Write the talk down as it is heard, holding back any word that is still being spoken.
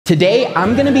Today,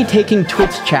 I'm gonna be taking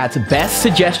Twitch chat's best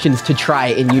suggestions to try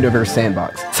in Universe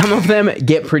Sandbox. Some of them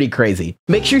get pretty crazy.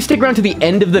 Make sure you stick around to the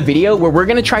end of the video where we're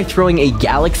gonna try throwing a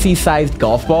galaxy-sized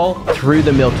golf ball through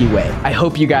the Milky Way. I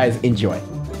hope you guys enjoy.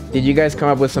 Did you guys come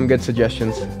up with some good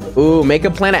suggestions? Ooh, make a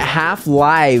planet half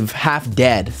live, half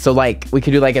dead. So like we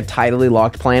could do like a tidally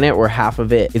locked planet where half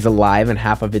of it is alive and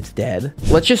half of it's dead.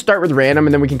 Let's just start with random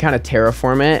and then we can kind of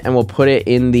terraform it and we'll put it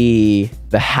in the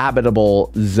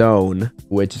habitable zone,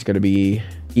 which is gonna be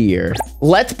here.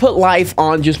 Let's put life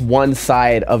on just one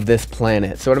side of this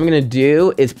planet. So what I'm gonna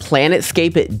do is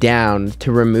planetscape it down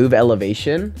to remove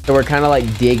elevation. So we're kind of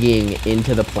like digging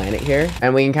into the planet here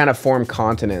and we can kind of form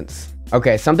continents.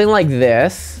 Okay, something like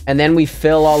this, and then we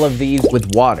fill all of these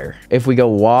with water. If we go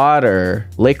water,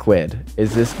 liquid,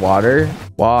 is this water?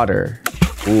 Water.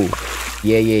 Ooh,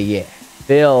 yeah.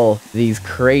 Fill these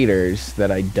craters that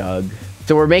I dug.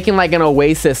 So we're making like an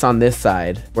oasis on this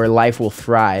side where life will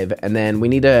thrive. And then we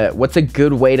need to, what's a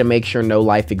good way to make sure no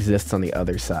life exists on the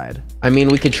other side? I mean,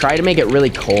 we could try to make it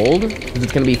really cold because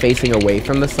it's gonna be facing away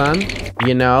from the sun,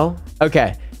 you know?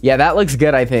 Okay, yeah, that looks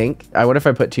good, I think. What if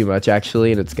I put too much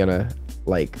actually and it's gonna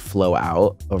like flow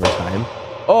out over time?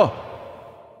 Oh,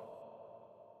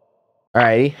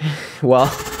 alrighty. Well,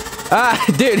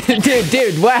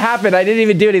 dude, what happened? I didn't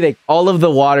even do anything. All of the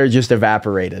water just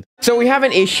evaporated. So we have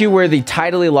an issue where the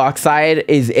tidally locked side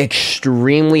is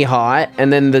extremely hot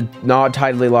and then the not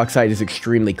tidally locked side is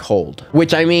extremely cold,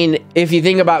 which I mean, if you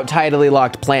think about tidally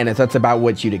locked planets, that's about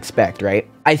what you'd expect, right?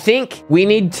 I think we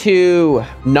need to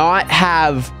not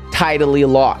have tidally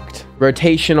locked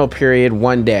rotational period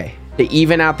 1 day to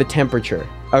even out the temperature.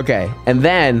 Okay, and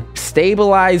then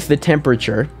stabilize the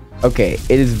temperature. Okay,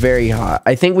 it is very hot.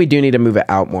 I think we do need to move it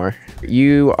out more.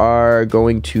 You are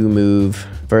going to move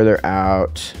further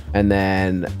out, and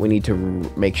then we need to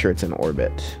make sure it's in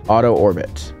orbit. Auto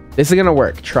orbit. This is gonna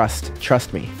work,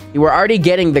 trust me. We're already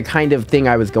getting the kind of thing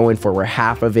I was going for where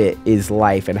half of it is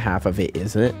life and half of it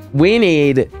isn't. We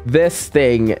need this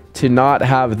thing to not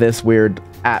have this weird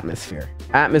atmosphere.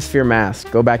 Atmosphere mass,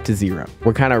 go back to 0.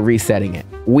 We're kind of resetting it.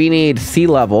 We need sea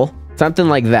level, something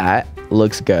like that.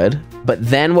 Looks good. But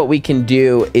then what we can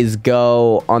do is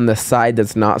go on the side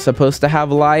that's not supposed to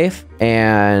have life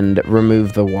and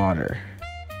remove the water.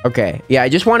 Okay, yeah, I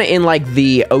just want it in like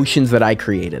the oceans that I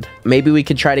created. Maybe we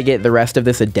could try to get the rest of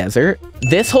this a desert.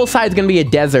 This whole side is gonna be a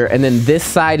desert and then this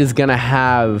side is gonna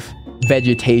have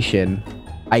vegetation,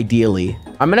 ideally.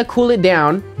 I'm gonna cool it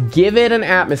down, give it an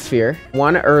atmosphere,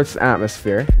 1 Earth's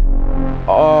atmosphere.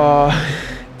 Oh,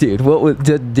 dude, what was,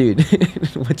 dude,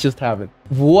 what just happened?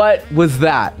 What was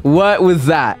that? What was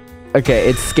that? Okay,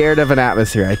 it's scared of an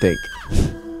atmosphere, I think.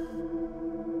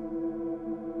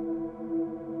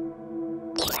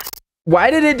 Why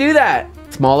did it do that?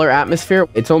 Smaller atmosphere.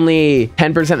 It's only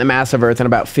 10% the mass of Earth and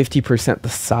about 50% the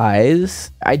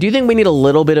size. I do think we need a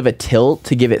little bit of a tilt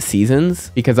to give it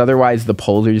seasons because otherwise the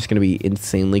poles are just going to be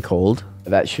insanely cold.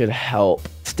 That should help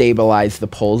stabilize the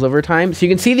poles over time. So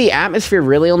you can see the atmosphere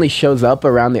really only shows up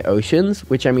around the oceans,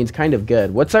 which I mean is kind of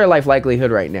good. What's our life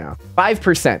likelihood right now?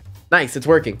 5%. Nice, it's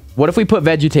working. What if we put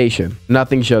vegetation?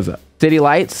 Nothing shows up. City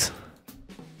lights?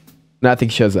 Nothing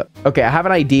shows up. Okay, I have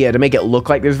an idea to make it look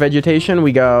like there's vegetation.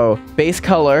 We go base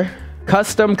color,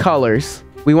 custom colors.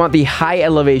 We want the high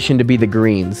elevation to be the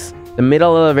greens. The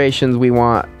middle elevations, we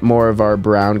want more of our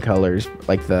brown colors,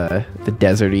 like the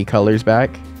deserty colors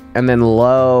back. And then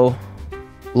low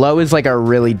is like a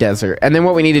really desert. And then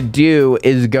what we need to do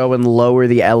is go and lower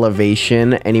the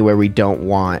elevation anywhere we don't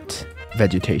want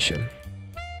vegetation.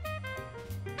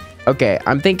 Okay,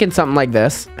 I'm thinking something like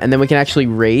this. And then we can actually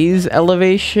raise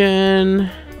elevation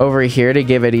over here to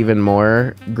give it even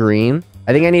more green.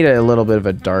 I think I need a little bit of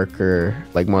a darker,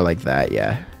 like more like that,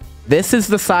 yeah. This is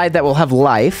the side that will have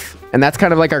life. And that's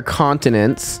kind of like our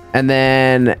continents. And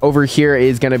then over here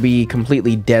is gonna be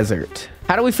completely desert.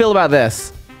 How do we feel about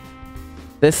this?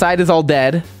 This side is all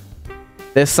dead.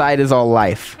 This side is all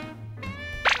life.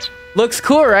 Looks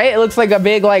cool, right? It looks like a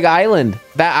big like island.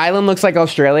 That island looks like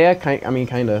Australia. I mean,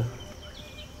 kind of.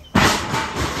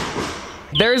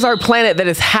 There's our planet that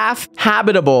is half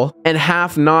habitable and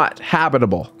half not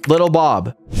habitable. Little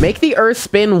Bob. Make the Earth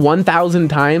spin 1,000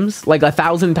 times, like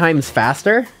 1,000 times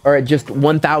faster, or just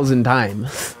 1,000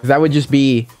 times. That would just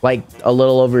be like a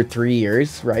little over 3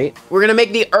 years, right? We're gonna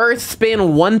make the Earth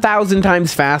spin 1,000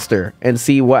 times faster and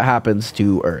see what happens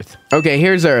to Earth. Okay,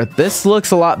 here's Earth. This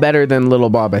looks a lot better than Little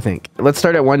Bob, I think. Let's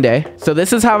start at 1 day. So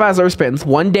this is how fast Earth spins,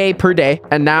 1 day per day.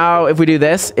 And now if we do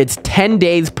this, it's 10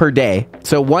 days per day.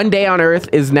 So 1 day on Earth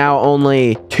is now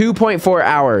only 2.5 1.4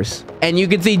 hours. And you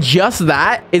can see just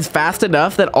that is fast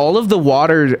enough that all of the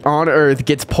water on Earth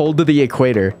gets pulled to the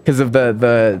equator because of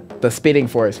the spinning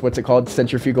force. What's it called?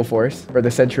 Centrifugal force or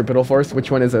the centripetal force?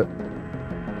 Which one is it?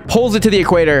 Pulls it to the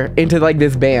equator into like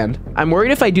this band. I'm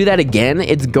worried if I do that again,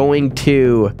 it's going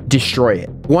to destroy it.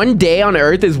 1 day on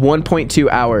Earth is 1.2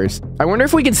 hours. I wonder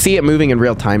if we can see it moving in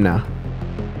real time now.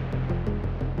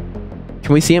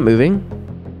 Can we see it moving?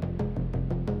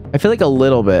 I feel like a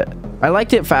little bit. I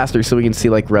liked it faster so we can see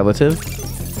like relative.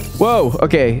 Whoa,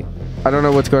 okay. I don't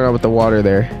know what's going on with the water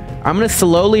there. I'm gonna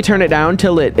slowly turn it down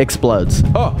till it explodes.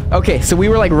 Oh, okay, so we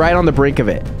were like right on the brink of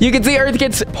it. You can see Earth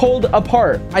gets pulled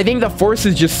apart. I think the force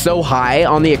is just so high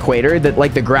on the equator that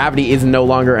like the gravity is no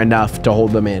longer enough to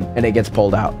hold them in and it gets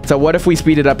pulled out. So what if we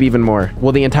speed it up even more?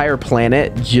 Will the entire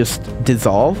planet just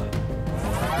dissolve?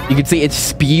 You can see it's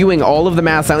spewing all of the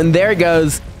mass out and there it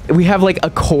goes. We have like a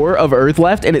core of Earth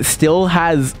left and it still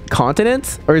has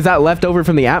continents, or is that left over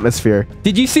from the atmosphere?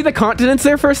 Did you see the continents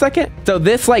there for a second? So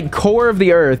this like core of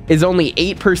the Earth is only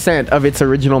 8% of its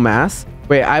original mass.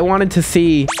 Wait, I wanted to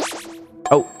see.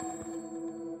 Oh,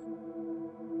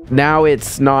 now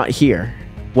it's not here.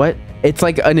 What? It's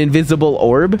like an invisible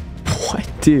orb. What,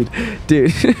 dude?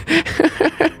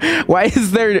 Why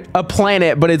is there a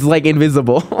planet but it's like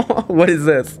invisible? What is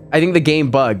this? I think the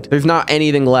game bugged. There's not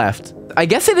anything left. I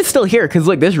guess it is still here because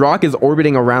look, this rock is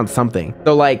orbiting around something.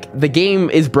 So like the game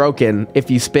is broken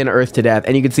if you spin Earth to death,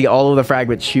 and you can see all of the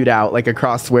fragments shoot out like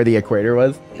across where the equator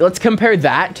was. Let's compare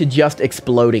that to just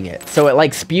exploding it. So it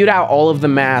like spewed out all of the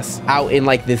mass out in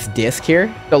like this disc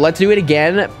here. So let's do it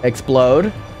again.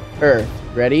 Explode. Earth.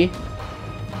 Ready?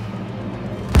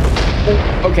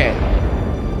 Okay.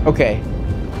 Okay.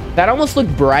 That almost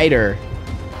looked brighter.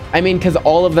 I mean, because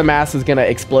all of the mass is going to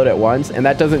explode at once, and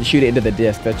that doesn't shoot it into the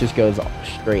disc. That just goes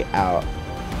straight out.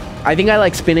 I think I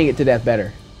like spinning it to death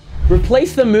better.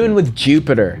 Replace the moon with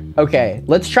Jupiter. Okay,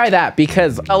 let's try that,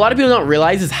 because a lot of people don't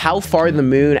realize is how far the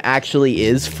moon actually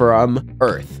is from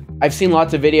Earth. I've seen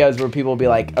lots of videos where people will be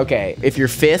like, okay, if your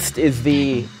fist is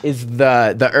the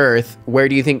Earth, where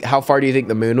do you think, how far do you think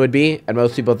the moon would be? And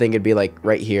most people think it'd be like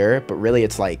right here, but really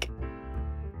it's like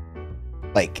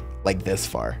this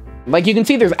far. Like you can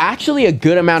see there's actually a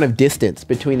good amount of distance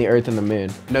between the Earth and the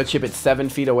moon. No chip, it's 7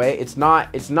 feet away. It's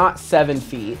not 7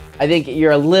 feet. I think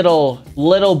you're a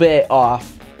little bit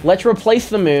off. Let's replace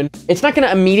the moon. It's not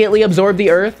gonna immediately absorb the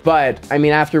Earth, but I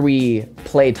mean, after we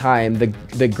play time,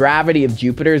 the gravity of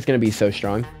Jupiter is gonna be so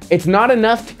strong. It's not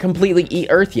enough to completely eat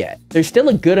Earth yet. There's still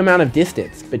a good amount of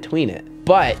distance between it.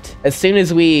 But as soon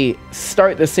as we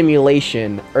start the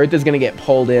simulation, Earth is gonna get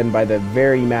pulled in by the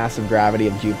very massive gravity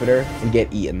of Jupiter and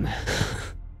get eaten.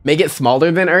 Make it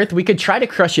smaller than Earth? We could try to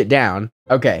crush it down.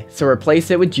 Okay, so replace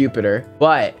it with Jupiter.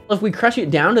 But if we crush it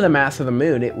down to the mass of the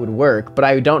moon, it would work, but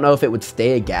I don't know if it would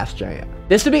stay a gas giant.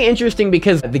 This would be interesting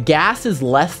because the gas is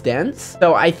less dense,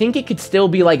 so I think it could still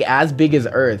be like as big as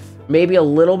Earth. Maybe a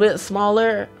little bit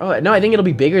smaller. Oh, no, I think it'll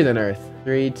be bigger than Earth.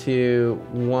 3, 2,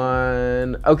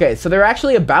 1. Okay, so they're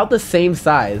actually about the same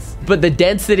size, but the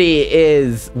density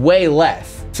is way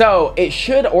less. So it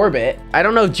should orbit. I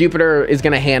don't know if Jupiter is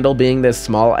gonna handle being this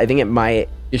small. I think it might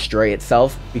destroy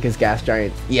itself because gas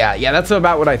giants. Yeah, that's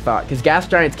about what I thought, because gas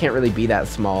giants can't really be that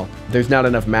small. There's not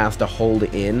enough mass to hold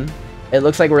in. It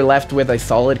looks like we're left with a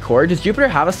solid core. Does Jupiter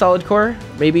have a solid core?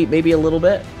 Maybe a little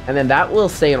bit. And then that will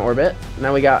stay in orbit.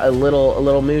 Now we got a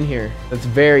little moon here. That's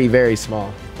very, very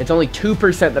small. It's only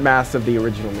 2% the mass of the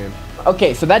original moon.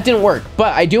 Okay, so that didn't work,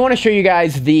 but I do want to show you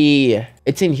guys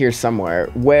it's in here somewhere,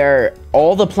 where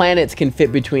all the planets can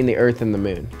fit between the Earth and the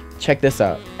moon. Check this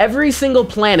out. Every single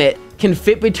planet can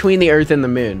fit between the Earth and the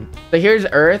moon. So here's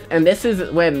Earth, and this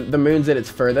is when the moon's at its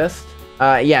furthest.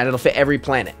 Yeah, and it'll fit every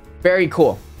planet. Very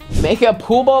cool. Make a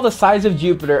pool ball the size of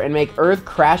Jupiter and make Earth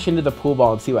crash into the pool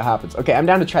ball and see what happens. Okay, I'm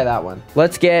down to try that one.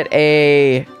 Let's get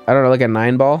I don't know, like a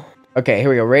 9 ball. Okay, here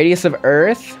we go. Radius of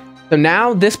Earth. So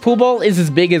now this pool ball is as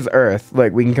big as Earth.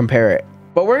 Like, we can compare it.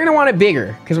 But we're gonna want it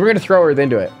bigger because we're gonna throw Earth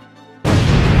into it.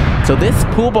 So this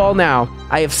pool ball now,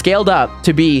 I have scaled up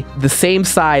to be the same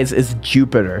size as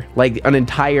Jupiter, like an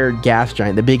entire gas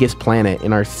giant, the biggest planet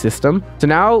in our system. So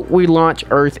now we launch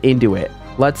Earth into it.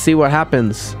 Let's see what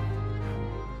happens.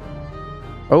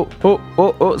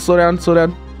 Oh, slow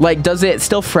down. Like, does it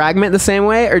still fragment the same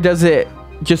way, or does it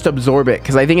just absorb it?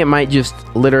 Because I think it might just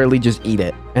literally just eat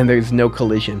it, and there's no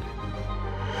collision.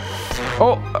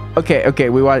 Oh, okay,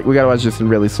 we gotta watch this in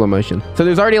really slow motion. So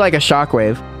there's already like a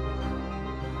shockwave.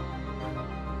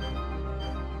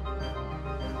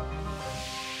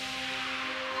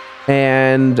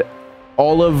 And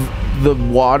all of the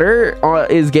water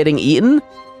is getting eaten.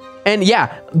 And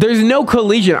yeah, there's no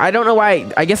collision. I don't know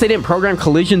why. I guess they didn't program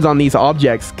collisions on these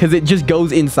objects because it just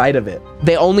goes inside of it.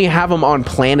 They only have them on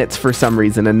planets for some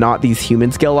reason and not these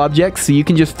human scale objects. So you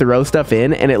can just throw stuff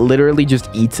in and it literally just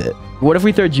eats it. What if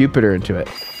we throw Jupiter into it?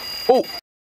 Oh,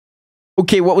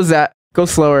 okay. What was that? Go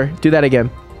slower. Do that again.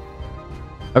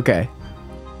 Okay.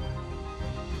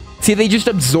 See, they just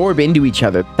absorb into each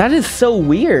other. That is so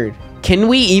weird. Can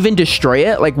we even destroy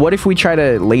it? Like, what if we try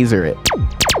to laser it?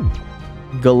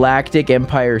 Galactic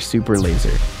Empire Super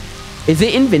Laser. Is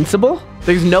it invincible?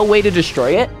 There's no way to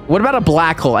destroy it? What about a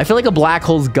black hole? I feel like a black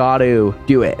hole's got to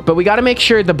do it. But we got to make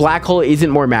sure the black hole isn't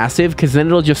more massive because then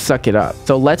it'll just suck it up.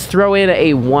 So let's throw in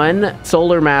a 1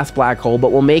 solar mass black hole,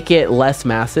 but we'll make it less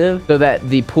massive so that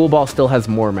the pool ball still has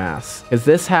more mass. Because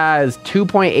this has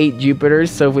 2.8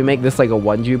 Jupiters. So if we make this like a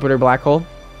 1 Jupiter black hole.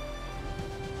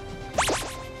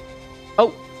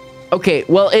 Oh, okay.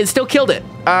 Well, it still killed it.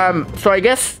 So I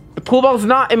guess the pool ball's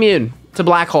not immune to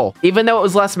black hole, even though it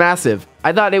was less massive.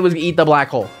 I thought it would eat the black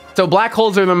hole. So black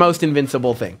holes are the most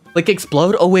invincible thing. Like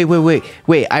explode? Oh,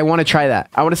 wait. I want to try that.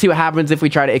 I want to see what happens if we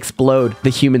try to explode the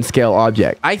human scale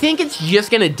object. I think it's just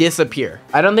going to disappear.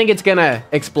 I don't think it's going to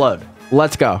explode.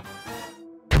 Let's go.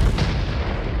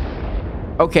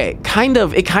 Okay, it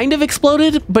kind of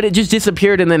exploded, but it just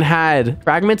disappeared and then had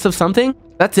fragments of something.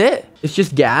 That's it. It's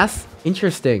just gas.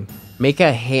 Interesting. Make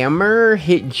a hammer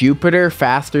hit Jupiter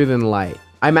faster than light.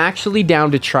 I'm actually down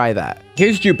to try that.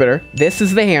 Here's Jupiter. This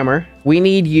is the hammer. We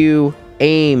need you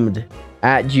aimed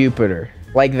at Jupiter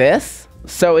like this.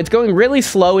 So it's going really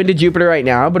slow into Jupiter right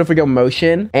now, but if we go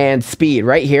motion and speed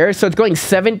right here, so it's going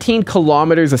 17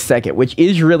 kilometers a second, which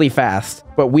is really fast,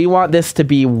 but we want this to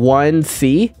be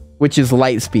 1C, which is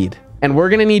light speed. And we're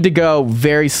gonna need to go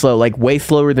very slow, like way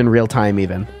slower than real time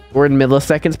even. We're in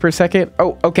milliseconds per second.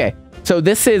 Oh, okay. So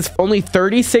this is only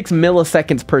 36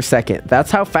 milliseconds per second. That's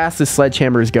how fast this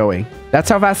sledgehammer is going. That's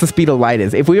how fast the speed of light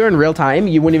is. If we were in real time,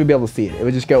 you wouldn't even be able to see it. It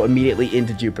would just go immediately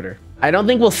into Jupiter. I don't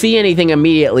think we'll see anything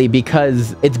immediately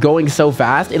because it's going so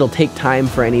fast. It'll take time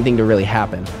for anything to really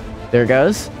happen. There it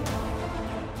goes.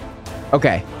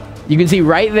 Okay. You can see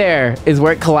right there is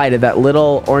where it collided, that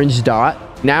little orange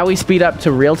dot. Now we speed up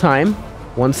to real time.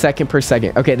 1 second per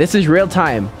second. Okay, this is real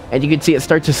time. And you can see it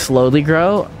start to slowly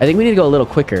grow. I think we need to go a little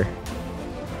quicker.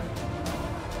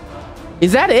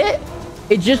 Is that it?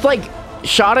 It just like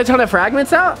shot a ton of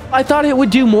fragments out? I thought it would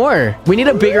do more. We need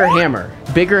a bigger hammer.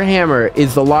 Bigger hammer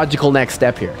is the logical next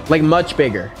step here. Like much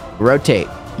bigger. Rotate.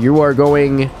 You are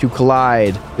going to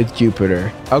collide with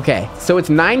Jupiter. Okay, so it's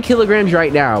 9 kilograms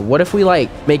right now. What if we like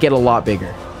make it a lot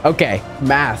bigger? Okay,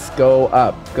 mass, go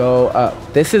up, go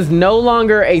up. This is no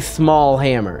longer a small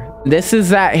hammer. This is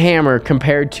that hammer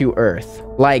compared to Earth.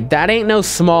 Like, that ain't no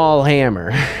small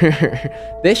hammer.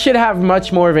 This should have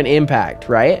much more of an impact,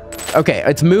 right? Okay,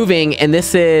 it's moving, and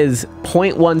this is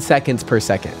 0.1 seconds per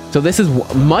second. So this is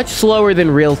much slower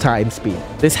than real-time speed.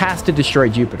 This has to destroy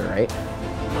Jupiter, right?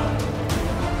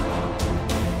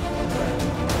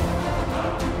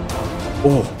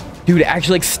 Oh, dude, it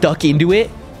actually like stuck into it.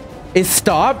 It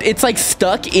stopped. It's like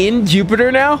stuck in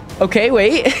Jupiter now. Okay,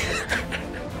 wait.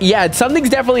 Yeah, something's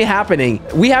definitely happening.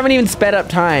 We haven't even sped up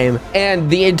time and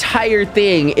the entire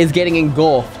thing is getting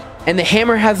engulfed and the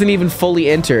hammer hasn't even fully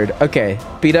entered. Okay,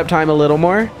 speed up time a little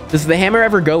more. Does the hammer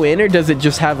ever go in or does it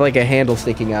just have like a handle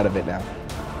sticking out of it now?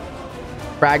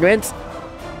 Fragments.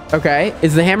 Okay,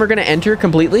 is the hammer gonna enter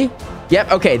completely?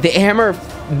 Yep, okay, the hammer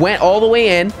went all the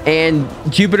way in and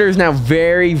Jupiter is now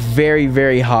very, very,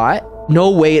 very hot.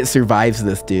 No way it survives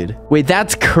this, dude. Wait,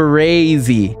 that's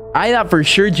crazy. I thought for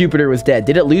sure Jupiter was dead.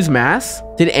 Did it lose mass?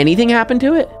 Did anything happen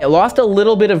to it? It lost a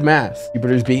little bit of mass.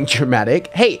 Jupiter's being dramatic.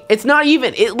 Hey, it's not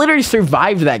even. It literally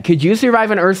survived that. Could you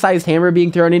survive an Earth-sized hammer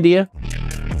being thrown into you?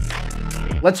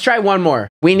 Let's try one more.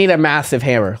 We need a massive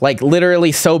hammer. Like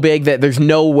literally so big that there's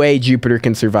no way Jupiter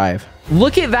can survive.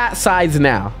 Look at that size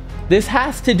now. This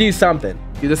has to do something.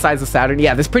 Do the size of Saturn?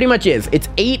 Yeah, this pretty much is. It's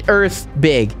 8 Earths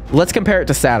big. Let's compare it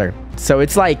to Saturn. So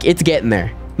it's like, it's getting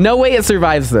there. No way it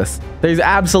survives this. There's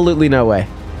absolutely no way.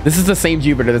 This is the same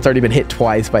Jupiter that's already been hit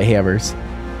twice by hammers.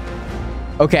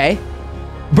 Okay.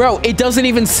 Bro, it doesn't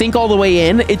even sink all the way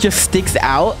in. It just sticks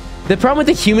out. The problem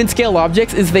with the human scale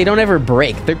objects is they don't ever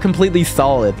break. They're completely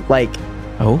solid. Like,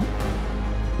 oh,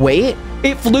 wait,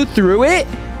 it flew through it?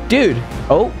 Dude,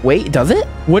 oh, wait, does it?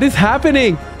 What is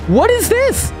happening? What is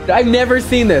this? I've never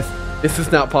seen this. This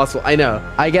is not possible. I know.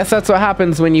 I guess that's what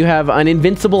happens when you have an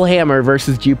invincible hammer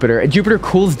versus Jupiter. And Jupiter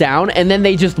cools down and then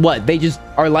they just what? They just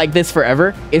are like this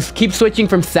forever? It keeps switching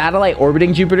from satellite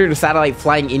orbiting Jupiter to satellite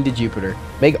flying into Jupiter.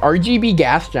 Make RGB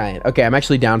gas giant. Okay, I'm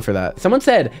actually down for that. Someone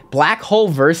said black hole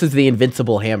versus the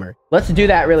invincible hammer. Let's do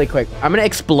that really quick. I'm gonna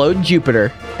explode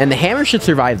Jupiter, and the hammer should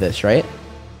survive this, right?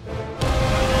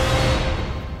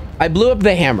 I blew up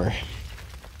the hammer.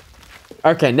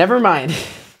 Okay, never mind.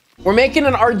 We're making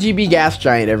an RGB gas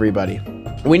giant, everybody.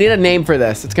 We need a name for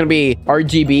this. It's gonna be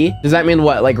RGB. Does that mean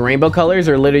what? Like rainbow colors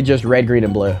or literally just red, green,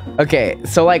 and blue? Okay,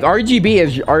 so like RGB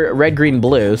is red, green,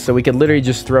 blue. So we could literally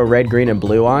just throw red, green, and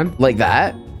blue on like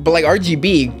that. But like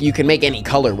RGB, you can make any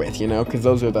color with, you know, because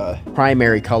those are the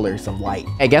primary colors of light.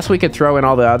 I guess we could throw in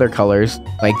all the other colors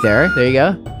like there. There you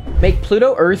go. Make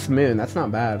Pluto Earth's moon. That's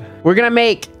not bad. We're gonna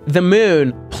make the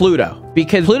moon Pluto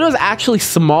because Pluto's actually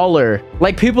smaller.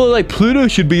 Like people are like, Pluto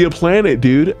should be a planet,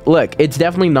 dude. Look, it's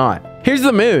definitely not. Here's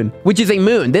the moon, which is a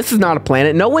moon. This is not a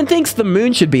planet. No one thinks the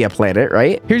moon should be a planet,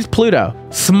 right? Here's Pluto,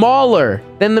 smaller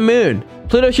than the moon.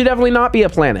 Pluto should definitely not be a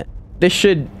planet. This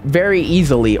should very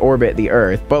easily orbit the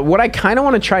Earth. But what I kind of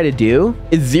want to try to do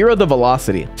is zero the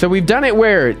velocity. So we've done it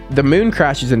where the moon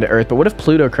crashes into Earth, but what if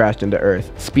Pluto crashed into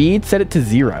Earth? Speed, set it to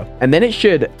 0. And then it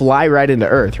should fly right into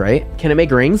Earth, right? Can it make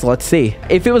rings? Let's see.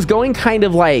 If it was going kind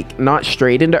of like not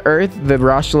straight into Earth, the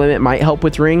Roche limit might help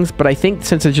with rings. But I think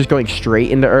since it's just going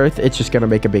straight into Earth, it's just going to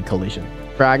make a big collision.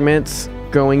 Fragments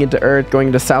going into Earth, going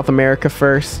into South America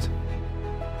first.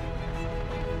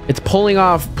 It's pulling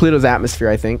off Pluto's atmosphere,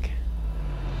 I think.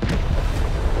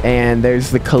 And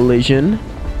there's the collision.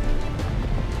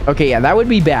 Okay, yeah, that would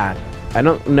be bad. I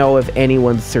don't know if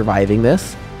anyone's surviving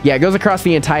this. Yeah, it goes across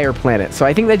the entire planet. So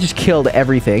I think that just killed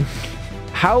everything.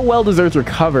 How well does Earth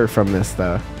recover from this,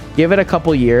 though? Give it a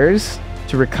couple years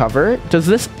to recover. Does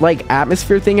this, like,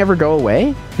 atmosphere thing ever go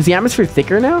away? Is the atmosphere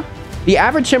thicker now? The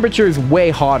average temperature is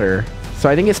way hotter. So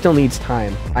I think it still needs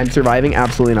time. I'm surviving?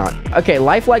 Absolutely not. Okay,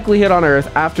 life likelihood on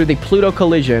Earth after the Pluto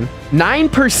collision.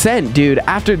 9%, dude.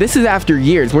 This is after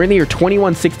years. We're in the year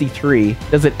 2163.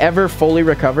 Does it ever fully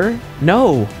recover?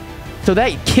 No. So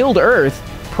that killed Earth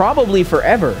probably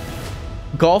forever.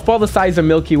 Golf ball the size of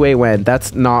Milky Way when?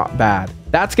 That's not bad.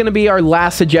 That's going to be our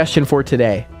last suggestion for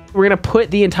today. We're going to put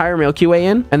the entire Milky Way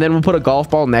in, and then we'll put a golf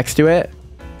ball next to it.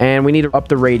 And we need to up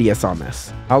the radius on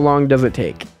this. How long does it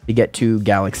take to get to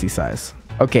galaxy size?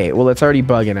 Okay, well, it's already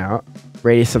bugging out.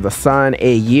 Radius of the sun,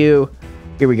 AU.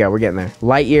 Here we go, we're getting there.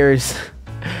 Light years.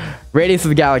 Radius of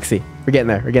the galaxy. We're getting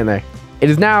there, we're getting there. It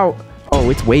is now,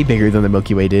 oh, it's way bigger than the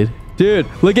Milky Way, dude. Dude,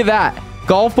 look at that.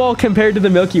 Golf ball compared to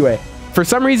the Milky Way. For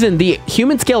some reason, the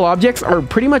human scale objects are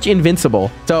pretty much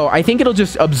invincible. So I think it'll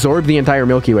just absorb the entire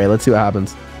Milky Way. Let's see what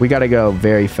happens. We gotta go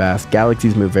very fast.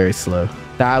 Galaxies move very slow.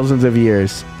 Thousands of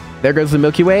years. There goes the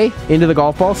Milky Way into the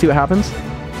golf ball. See what happens.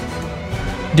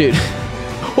 Dude.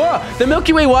 Whoa, the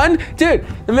Milky Way won? Dude,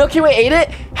 the Milky Way ate it?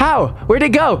 How? Where'd it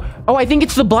go? Oh, I think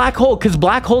it's the black hole because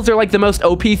black holes are like the most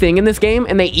OP thing in this game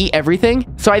and they eat everything.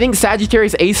 So I think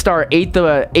Sagittarius A-star ate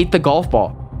the golf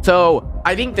ball. So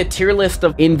I think the tier list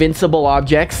of invincible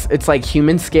objects, it's like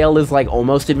human scale is like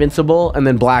almost invincible and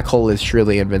then black hole is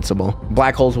truly invincible.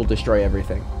 Black holes will destroy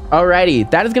everything. Alrighty,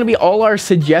 that is going to be all our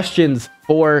suggestions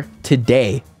for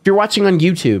today. If you're watching on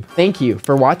YouTube, thank you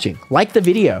for watching. Like the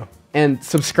video and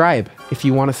subscribe if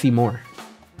you want to see more.